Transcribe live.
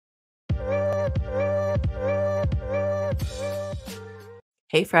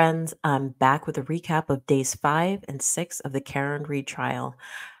Hey friends, I'm back with a recap of days 5 and 6 of the Karen Reed trial.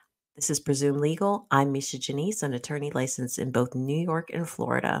 This is Presume Legal. I'm Misha Janice, an attorney licensed in both New York and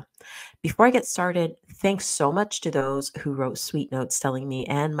Florida. Before I get started, thanks so much to those who wrote sweet notes telling me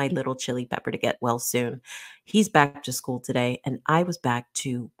and my little chili pepper to get well soon. He's back to school today, and I was back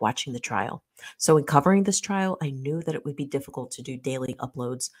to watching the trial. So, in covering this trial, I knew that it would be difficult to do daily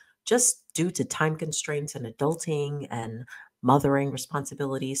uploads just due to time constraints and adulting and mothering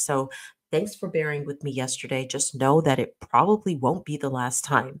responsibilities. So, thanks for bearing with me yesterday. Just know that it probably won't be the last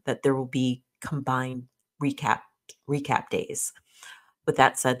time that there will be combined recap days. With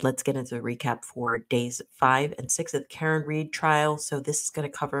that said, let's get into the recap for days 5 and 6 of the Karen Reed trial. So this is going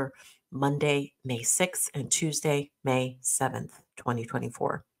to cover Monday, May 6th and Tuesday, May 7th,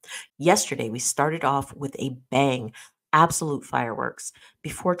 2024. Yesterday, we started off with a bang, absolute fireworks.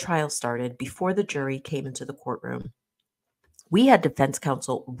 Before trial started, before the jury came into the courtroom, we had defense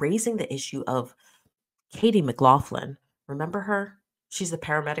counsel raising the issue of Katie McLaughlin. Remember her? She's the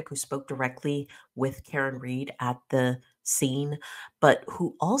paramedic who spoke directly with Karen Reed at the scene, but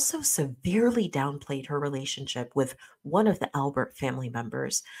who also severely downplayed her relationship with one of the Albert family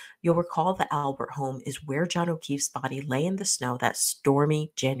members. You'll recall the Albert home is where John O'Keefe's body lay in the snow that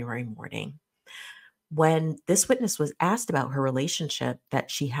stormy January morning. When this witness was asked about her relationship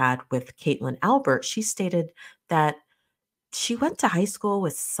that she had with Caitlin Albert, she stated that she went to high school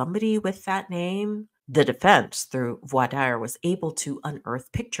with somebody with that name. The defense, through voir dire, was able to unearth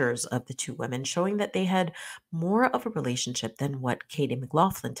pictures of the two women showing that they had more of a relationship than what Katie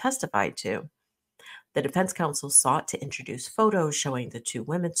McLaughlin testified to. The defense counsel sought to introduce photos showing the two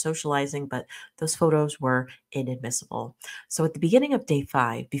women socializing, but those photos were inadmissible. So at the beginning of day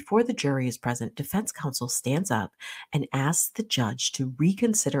 5, before the jury is present, defense counsel stands up and asks the judge to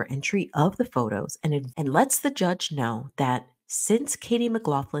reconsider entry of the photos and lets the judge know that since Katie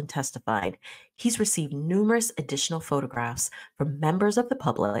McLaughlin testified, he's received numerous additional photographs from members of the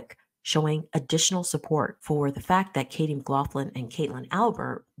public showing additional support for the fact that Katie McLaughlin and Caitlin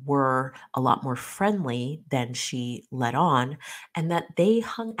Albert were a lot more friendly than she let on, and that they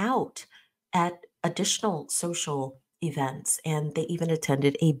hung out at additional social events, and they even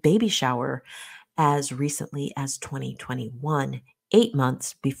attended a baby shower as recently as 2021, 8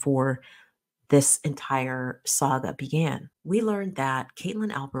 months before this entire saga began. We learned that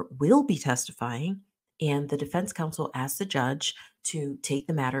Caitlin Albert will be testifying, and the defense counsel asked the judge to take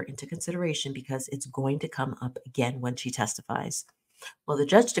the matter into consideration because it's going to come up again when she testifies. Well, the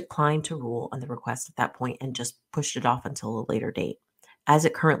judge declined to rule on the request at that point and just pushed it off until a later date. As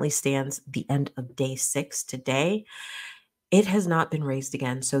it currently stands, the end of day 6 today, it has not been raised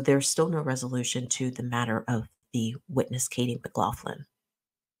again, so there's still no resolution to the matter of the witness, Katie McLaughlin.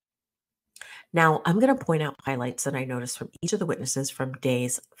 Now, I'm going to point out highlights that I noticed from each of the witnesses from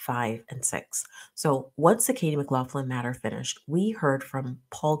days 5 and 6. So, once the Katie McLaughlin matter finished, we heard from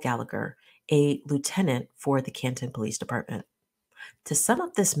Paul Gallagher, a lieutenant for the Canton Police Department. To sum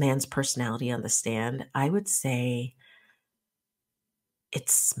up this man's personality on the stand, I would say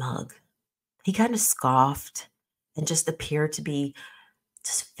it's smug. He kind of scoffed and just appeared to be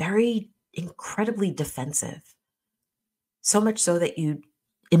just very incredibly defensive. So much so that you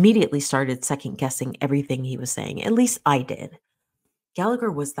immediately started second guessing everything he was saying. At least I did.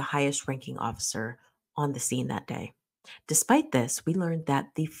 Gallagher was the highest ranking officer on the scene that day. Despite this, we learned that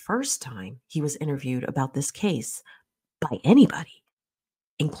the first time he was interviewed about this case by anybody,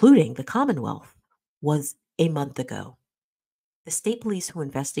 including the Commonwealth, was a month ago. The state police who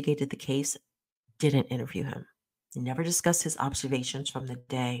investigated the case didn't interview him. They never discussed his observations from the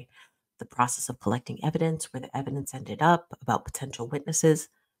day, the process of collecting evidence, where the evidence ended up, about potential witnesses.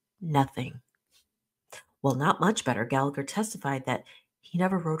 Nothing. Well, not much better. Gallagher testified that he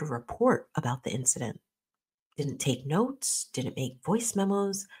never wrote a report about the incident, didn't take notes, didn't make voice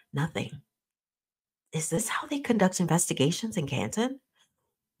memos, nothing. Is this how they conduct investigations in Canton?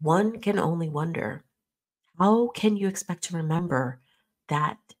 One can only wonder, how can you expect to remember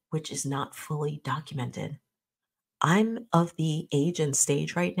that which is not fully documented? I'm of the age and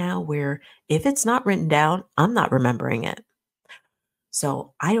stage right now where if it's not written down, I'm not remembering it.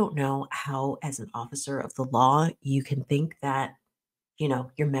 So I don't know how, as an officer of the law, you can think that,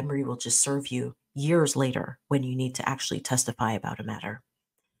 your memory will just serve you years later when you need to actually testify about a matter.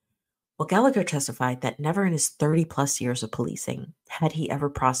 Well, Gallagher testified that never in his 30 plus years of policing had he ever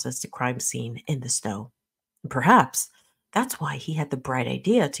processed a crime scene in the snow. Perhaps that's why he had the bright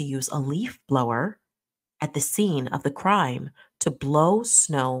idea to use a leaf blower at the scene of the crime to blow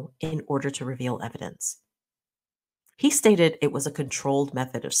snow in order to reveal evidence. He stated it was a controlled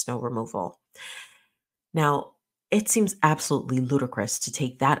method of snow removal. Now, It seems absolutely ludicrous to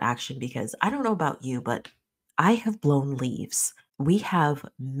take that action because I don't know about you, but I have blown leaves. We have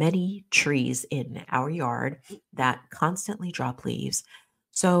many trees in our yard that constantly drop leaves.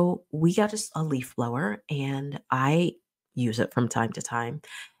 So we got a leaf blower and I use it from time to time.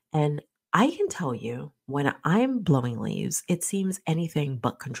 And I can tell you when I'm blowing leaves, it seems anything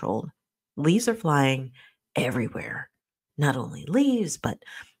but controlled. Leaves are flying everywhere. Not only leaves, but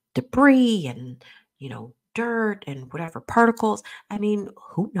debris and dirt and whatever particles. I mean,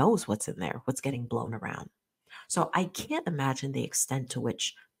 who knows what's in there, what's getting blown around. So I can't imagine the extent to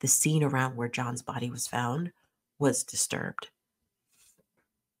which the scene around where John's body was found was disturbed.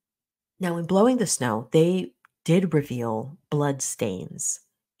 Now, in blowing the snow, they did reveal blood stains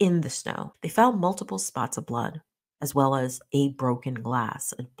in the snow. They found multiple spots of blood, as well as a broken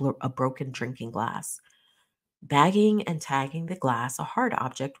glass, a broken drinking glass. Bagging and tagging the glass, a hard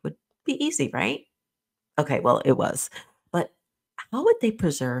object, would be easy, right? Okay, well, it was. But how would they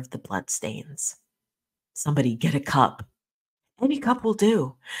preserve the blood stains? Somebody get a cup. Any cup will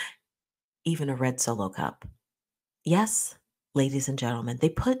do, even a red solo cup. Yes, ladies and gentlemen, they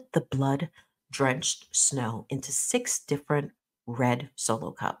put the blood drenched snow into 6 different red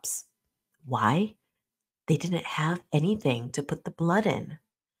solo cups. Why? They didn't have anything to put the blood in.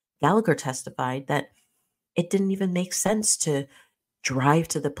 Gallagher testified that it didn't even make sense to drive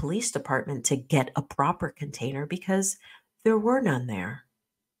to the police department to get a proper container because there were none there.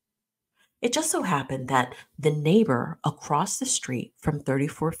 It just so happened that the neighbor across the street from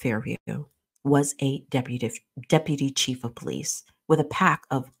 34 Fairview was a deputy chief of police with a pack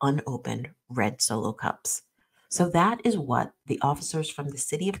of unopened red solo cups. So that is what the officers from the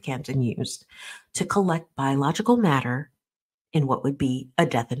city of Canton used to collect biological matter in what would be a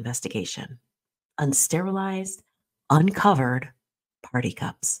death investigation. Unsterilized, uncovered party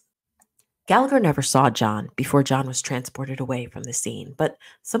cups. Gallagher never saw John before John was transported away from the scene, but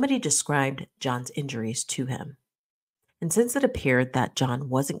somebody described John's injuries to him. And since it appeared that John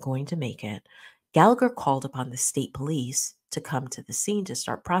wasn't going to make it, Gallagher called upon the state police to come to the scene to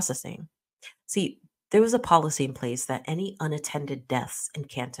start processing. See, there was a policy in place that any unattended deaths in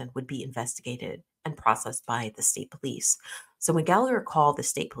Canton would be investigated and processed by the state police. So when Gallagher called the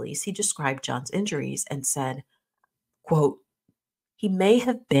state police, he described John's injuries and said, quote, he may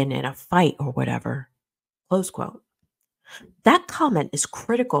have been in a fight or whatever, close quote. That comment is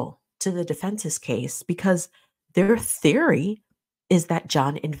critical to the defense's case because their theory is that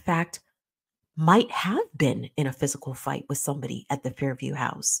John, in fact, might have been in a physical fight with somebody at the Fairview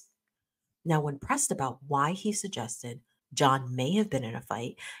house. Now, when pressed about why he suggested John may have been in a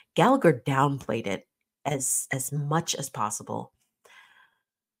fight, Gallagher downplayed it as much as possible,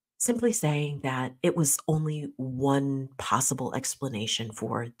 simply saying that it was only one possible explanation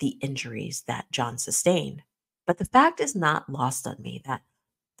for the injuries that John sustained. But the fact is not lost on me that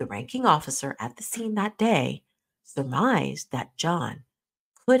the ranking officer at the scene that day surmised that John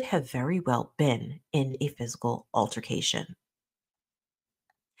could have very well been in a physical altercation.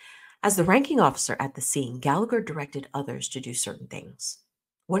 As the ranking officer at the scene, Gallagher directed others to do certain things.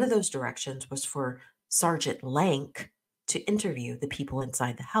 One of those directions was for Sergeant Lank to interview the people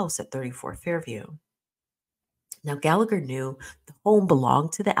inside the house at 34 Fairview. Now, Gallagher knew the home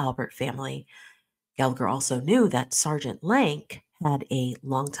belonged to the Albert family. Gallagher also knew that Sergeant Lank had a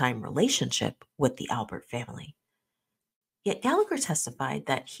longtime relationship with the Albert family. Yet Gallagher testified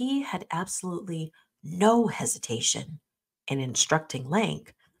that he had absolutely no hesitation in instructing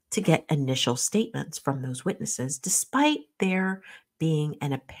Lank to get initial statements from those witnesses, despite there being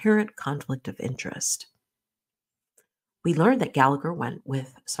an apparent conflict of interest. We learned that Gallagher went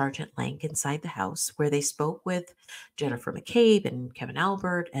with Sergeant Lank inside the house where they spoke with Jennifer McCabe and Kevin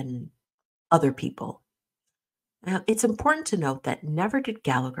Albert and other people. Now, it's important to note that never did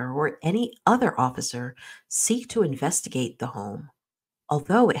Gallagher or any other officer seek to investigate the home,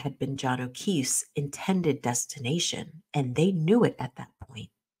 although it had been John O'Keefe's intended destination, and they knew it at that point.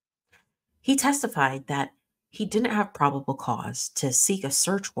 He testified that he didn't have probable cause to seek a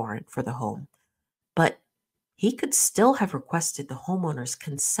search warrant for the home, but he could still have requested the homeowner's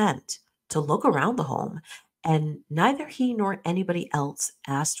consent to look around the home, and neither he nor anybody else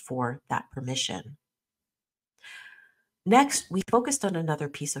asked for that permission. Next, we focused on another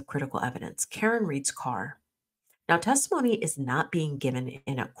piece of critical evidence, Karen Reed's car. Now, testimony is not being given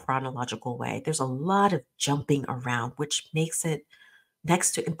in a chronological way. There's a lot of jumping around, which makes it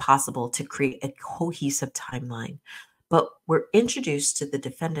next to impossible to create a cohesive timeline. But we're introduced to the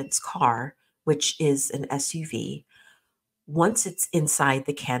defendant's car, which is an SUV, once it's inside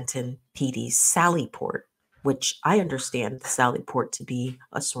the Canton PD's Sally Port, which I understand the Sally Port to be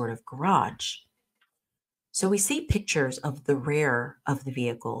a sort of garage. So we see pictures of the rear of the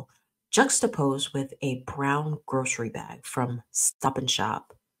vehicle juxtaposed with a brown grocery bag from Stop and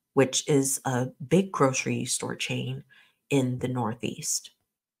Shop, which is a big grocery store chain in the Northeast.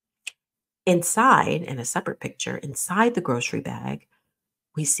 Inside, in a separate picture, inside the grocery bag,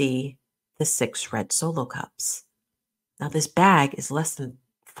 we see the 6 red Solo cups. Now, this bag is less than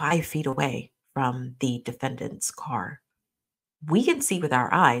 5 feet away from the defendant's car. We can see with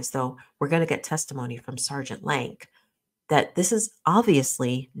our eyes, though we're going to get testimony from Sergeant Lank, that this is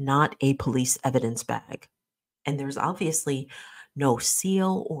obviously not a police evidence bag. And there's obviously no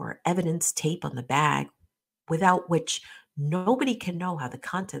seal or evidence tape on the bag, without which nobody can know how the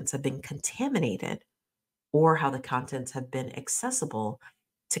contents have been contaminated or how the contents have been accessible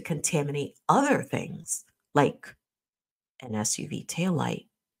to contaminate other things like an SUV taillight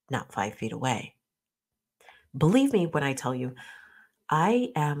not 5 feet away. Believe me when I tell you,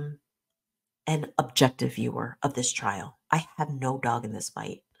 I am an objective viewer of this trial. I have no dog in this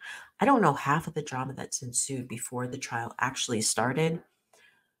fight. I don't know half of the drama that's ensued before the trial actually started,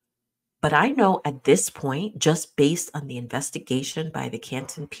 but I know at this point, just based on the investigation by the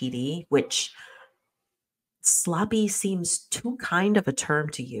Canton PD, which sloppy seems too kind of a term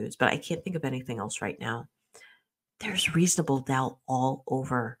to use, but I can't think of anything else right now. There's reasonable doubt all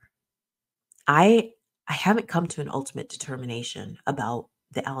over. I I haven't come to an ultimate determination about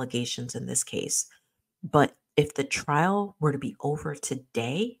the allegations in this case, but if the trial were to be over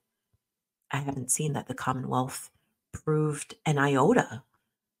today, I haven't seen that the Commonwealth proved an iota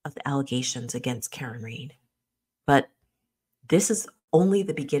of the allegations against Karen Reed. But this is only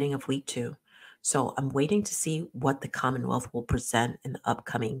the beginning of week 2. So I'm waiting to see what the Commonwealth will present in the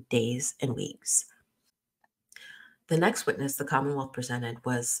upcoming days and weeks. The next witness the Commonwealth presented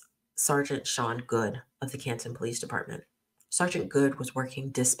was Sergeant Sean Good of the Canton Police Department. Sergeant Good was working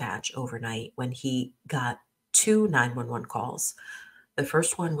dispatch overnight when he got 2 911 calls. The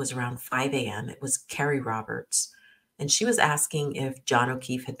first one was around 5 a.m. It was Carrie Roberts, and she was asking if John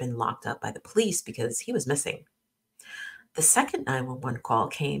O'Keefe had been locked up by the police because he was missing. The second 911 call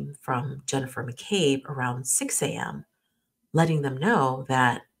came from Jennifer McCabe around 6 a.m., letting them know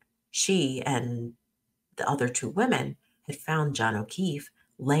that she and the other 2 women had found John O'Keefe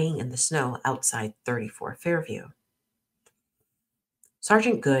laying in the snow outside 34 Fairview.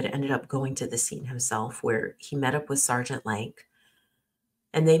 Sergeant Good ended up going to the scene himself, where he met up with Sergeant Lank,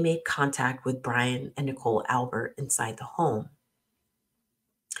 and they made contact with Brian and Nicole Albert inside the home.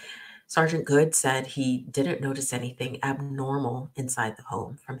 Sergeant Good said he didn't notice anything abnormal inside the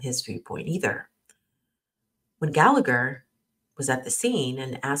home from his viewpoint either. When Gallagher was at the scene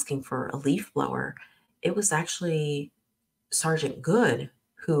and asking for a leaf blower, it was actually Sergeant Good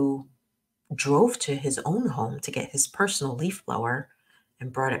who drove to his own home to get his personal leaf blower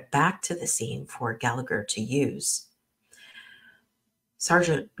and brought it back to the scene for Gallagher to use.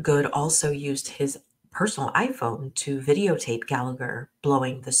 Sergeant Good also used his personal iPhone to videotape Gallagher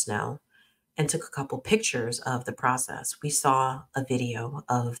blowing the snow and took a couple pictures of the process. We saw a video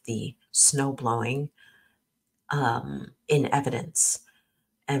of the snow blowing in evidence,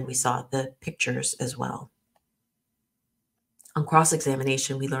 and we saw the pictures as well. On cross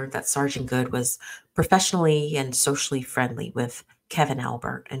examination, we learned that Sergeant Good was professionally and socially friendly with Kevin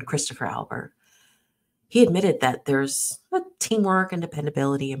Albert and Christopher Albert. He admitted that there's a teamwork and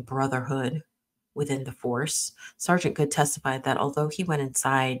dependability and brotherhood within the force. Sergeant Good testified that although he went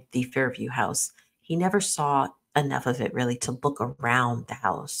inside the Fairview house, he never saw enough of it really to look around the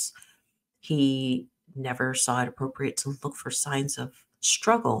house. He never saw it appropriate to look for signs of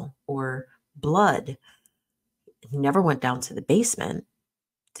struggle or blood. He never went down to the basement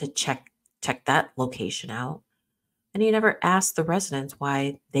to check that location out. And he never asked the residents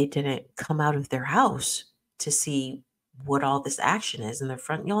why they didn't come out of their house to see what all this action is in their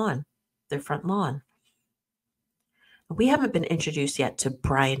front lawn, their front lawn. We haven't been introduced yet to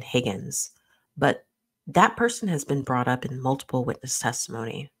Brian Higgins, but that person has been brought up in multiple witness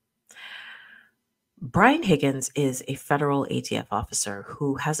testimony. Brian Higgins is a federal ATF officer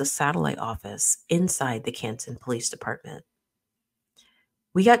who has a satellite office inside the Canton Police Department.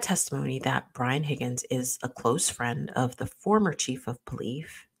 We got testimony that Brian Higgins is a close friend of the former chief of police,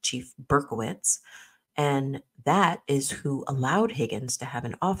 Chief Berkowitz, and that is who allowed Higgins to have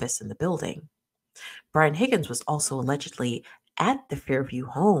an office in the building. Brian Higgins was also allegedly at the Fairview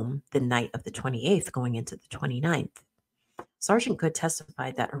home the night of the 28th going into the 29th. Sergeant Good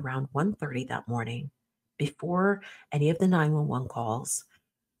testified that around 1:30 that morning, before any of the 911 calls,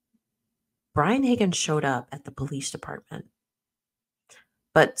 Brian Higgins showed up at the police department.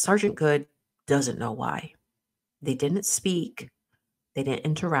 But Sergeant Good doesn't know why. They didn't speak, they didn't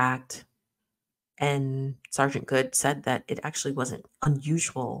interact. And Sergeant Good said that it actually wasn't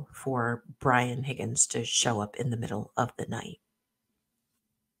unusual for Brian Higgins to show up in the middle of the night.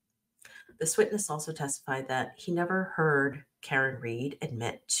 This witness also testified that he never heard Karen Reed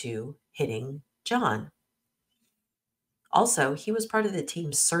admit to hitting John. Also, he was part of the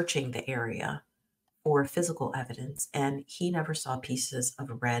team searching the area for physical evidence, and he never saw pieces of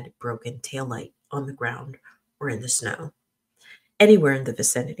a red broken taillight on the ground or in the snow anywhere in the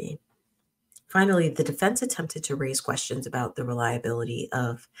vicinity. Finally, the defense attempted to raise questions about the reliability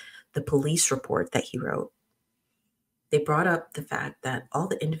of the police report that he wrote. They brought up the fact that all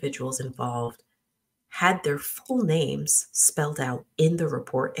the individuals involved had their full names spelled out in the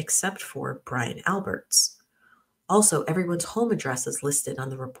report except for Brian Alberts. Also, everyone's home address is listed on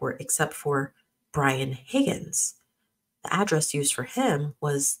the report except for Brian Higgins. The address used for him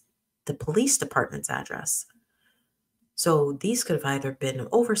was the police department's address. So these could have either been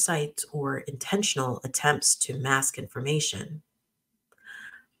oversights or intentional attempts to mask information.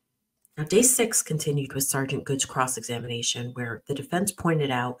 Now, day 6 continued with Sergeant Good's cross examination, where the defense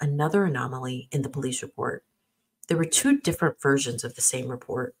pointed out another anomaly in the police report. There were 2 different versions of the same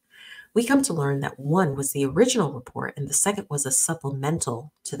report. We come to learn that one was the original report and the second was a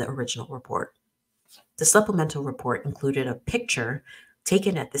supplemental to the original report. The supplemental report included a picture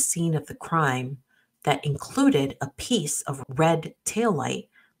taken at the scene of the crime that included a piece of red taillight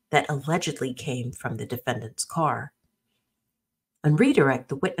that allegedly came from the defendant's car. On redirect,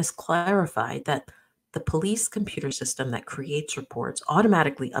 the witness clarified that the police computer system that creates reports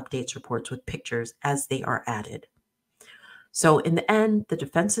automatically updates reports with pictures as they are added. So in the end, the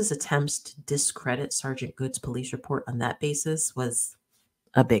defense's attempts to discredit Sergeant Good's police report on that basis was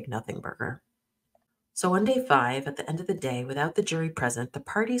a big nothing burger. So on day 5, at the end of the day, without the jury present, the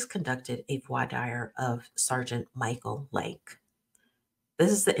parties conducted a voir dire of Sergeant Michael Lank.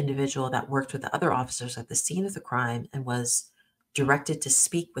 This is the individual that worked with the other officers at the scene of the crime and was directed to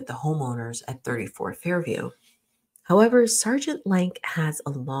speak with the homeowners at 34 Fairview. However, Sergeant Lank has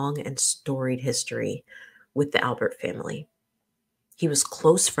a long and storied history with the Albert family. He was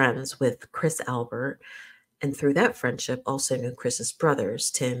close friends with Chris Albert, and through that friendship also knew Chris's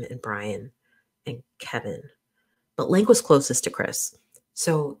brothers, Tim and Brian and Kevin. But Lank was closest to Chris.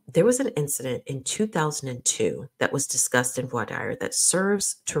 So there was an incident in 2002 that was discussed in voir dire that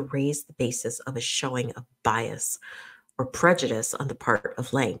serves to raise the basis of a showing of bias or prejudice on the part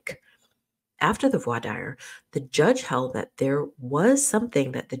of Lank. After the voir dire, the judge held that there was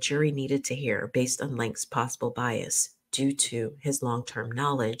something that the jury needed to hear based on Lank's possible bias due to his long-term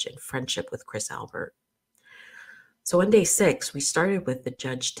knowledge and friendship with Chris Albert. So on day 6, we started with the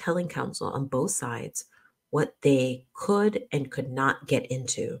judge telling counsel on both sides what they could and could not get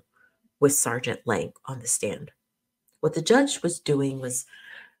into with Sergeant Lank on the stand. What the judge was doing was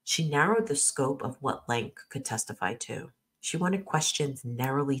she narrowed the scope of what Lank could testify to. She wanted questions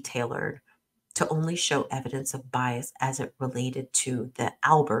narrowly tailored to only show evidence of bias as it related to the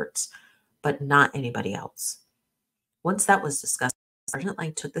Alberts, but not anybody else. Once that was discussed, Sergeant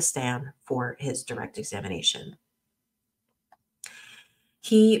Lank took the stand for his direct examination.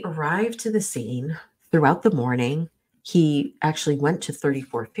 He arrived to the scene throughout the morning. He actually went to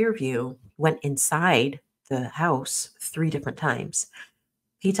 34 Fairview, went inside the house 3 different times.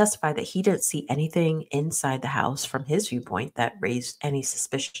 He testified that he didn't see anything inside the house from his viewpoint that raised any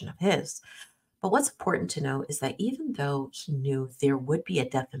suspicion of his. But what's important to know is that even though he knew there would be a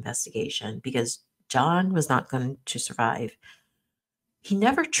death investigation because John was not going to survive, he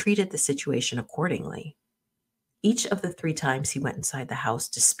never treated the situation accordingly. Each of the 3 times he went inside the house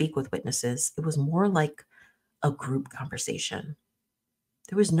to speak with witnesses, it was more like a group conversation.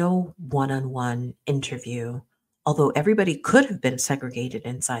 There was no one-on-one interview. Although everybody could have been segregated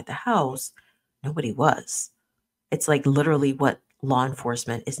inside the house, nobody was. It's like literally what law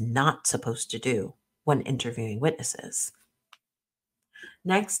enforcement is not supposed to do when interviewing witnesses.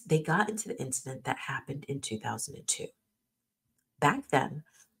 Next, they got into the incident that happened in 2002. Back then,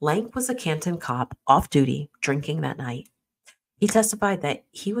 Lank was a Canton cop off duty drinking that night. He testified that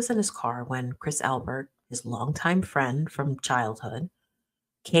he was in his car when Chris Albert, his longtime friend from childhood,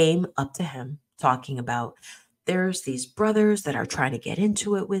 came up to him talking about, there's these brothers that are trying to get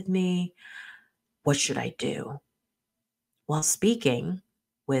into it with me. What should I do? While speaking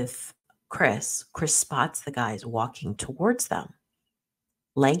with Chris spots the guys walking towards them.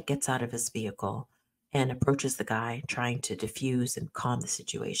 Lank gets out of his vehicle and approaches the guy, trying to diffuse and calm the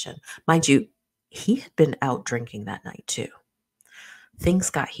situation. Mind you, he had been out drinking that night too. Things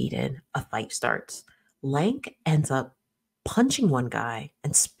got heated. A fight starts. Lank ends up punching one guy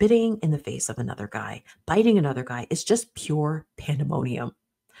and spitting in the face of another guy, biting another guy. It's just pure pandemonium.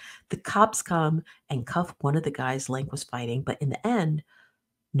 The cops come and cuff one of the guys Lank was fighting, but in the end,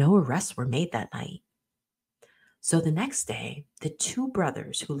 no arrests were made that night. So the next day, the two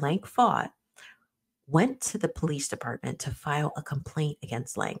brothers who Lank fought went to the police department to file a complaint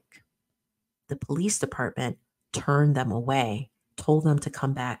against Lank. The police department turned them away, told them to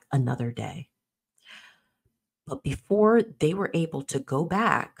come back another day. But before they were able to go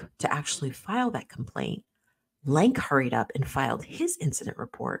back to actually file that complaint, Lank hurried up and filed his incident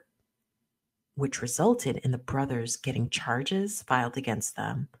report, which resulted in the brothers getting charges filed against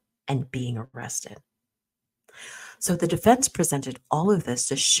them and being arrested. So the defense presented all of this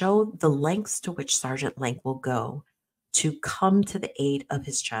to show the lengths to which Sergeant Lank will go to come to the aid of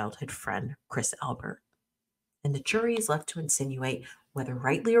his childhood friend, Chris Albert. And the jury is left to insinuate, whether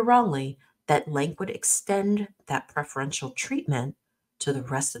rightly or wrongly, that Lank would extend that preferential treatment to the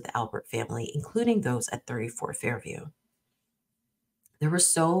rest of the Albert family, including those at 34 Fairview. There were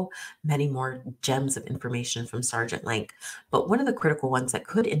so many more gems of information from Sergeant Lank, but one of the critical ones that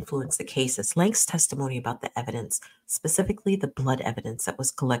could influence the case is Lank's testimony about the evidence, specifically the blood evidence that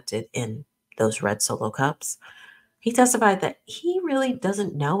was collected in those red Solo cups. He testified that he really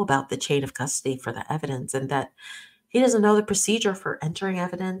doesn't know about the chain of custody for the evidence and that he doesn't know the procedure for entering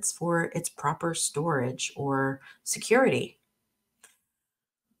evidence for its proper storage or security.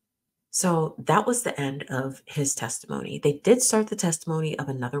 So that was the end of his testimony. They did start the testimony of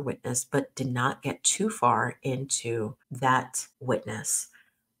another witness, but did not get too far into that witness.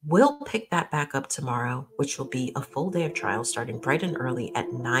 We'll pick that back up tomorrow, which will be a full day of trial starting bright and early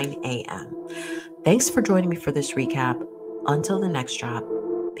at 9 a.m. Thanks for joining me for this recap. Until the next drop,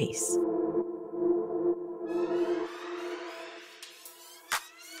 peace.